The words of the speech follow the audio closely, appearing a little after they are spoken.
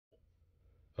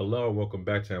Hello and welcome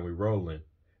back to And We Rollin'.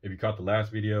 If you caught the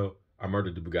last video, I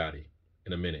murdered the Bugatti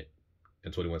in a minute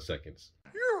and 21 seconds.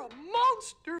 You're a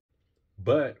monster!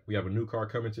 But we have a new car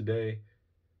coming today,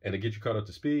 and to get you caught up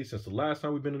to speed, since the last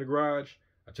time we've been in the garage,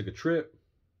 I took a trip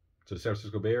to the San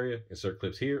Francisco Bay Area. Insert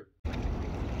clips here.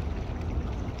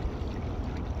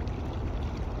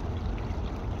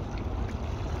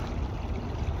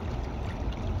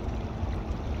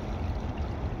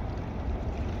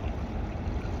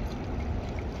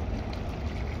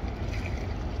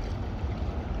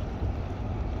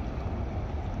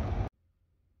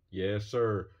 Yes,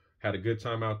 sir. Had a good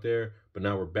time out there, but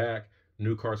now we're back.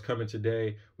 New car's coming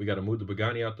today. We got to move the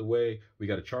Pagani out the way. We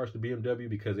got to charge the BMW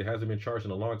because it hasn't been charged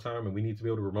in a long time, and we need to be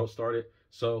able to remote start it.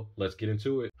 So let's get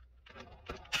into it.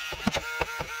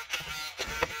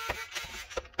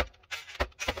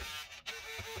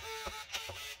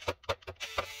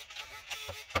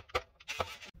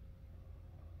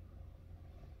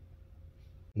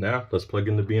 Now let's plug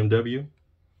in the BMW.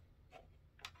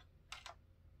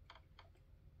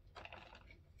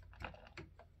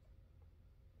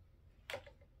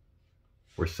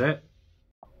 We're set.